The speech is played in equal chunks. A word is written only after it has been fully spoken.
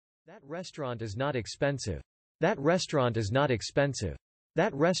That restaurant is not expensive. That restaurant is not expensive.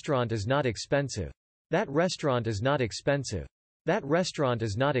 That restaurant is not expensive. That restaurant is not expensive. That restaurant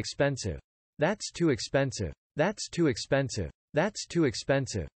is not expensive. That's too expensive. That's too expensive. That's too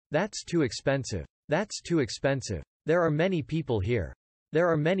expensive. That's too expensive. That's too expensive. There are many people here. There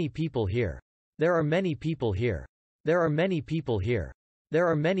are many people here. There are many people here. There are many people here. There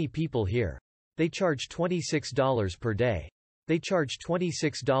are many people here. They charge $26 per day. They charge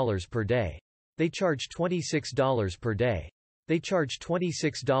 $26 per day. They charge $26 per day. They charge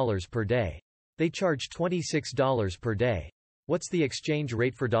 $26 per day. They charge $26 per day. What's the exchange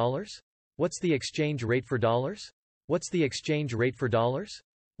rate for dollars? What's the exchange rate for dollars? What's the exchange rate for dollars?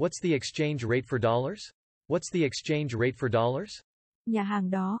 What's the exchange rate for dollars? What's the exchange rate for dollars? Nhà hàng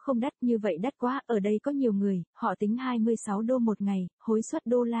đó không đắt như vậy đắt quá, ở đây có nhiều người, họ tính 26 đô một ngày, hối suất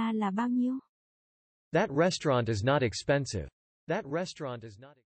đô la là bao nhiêu? That restaurant is not expensive. That restaurant is not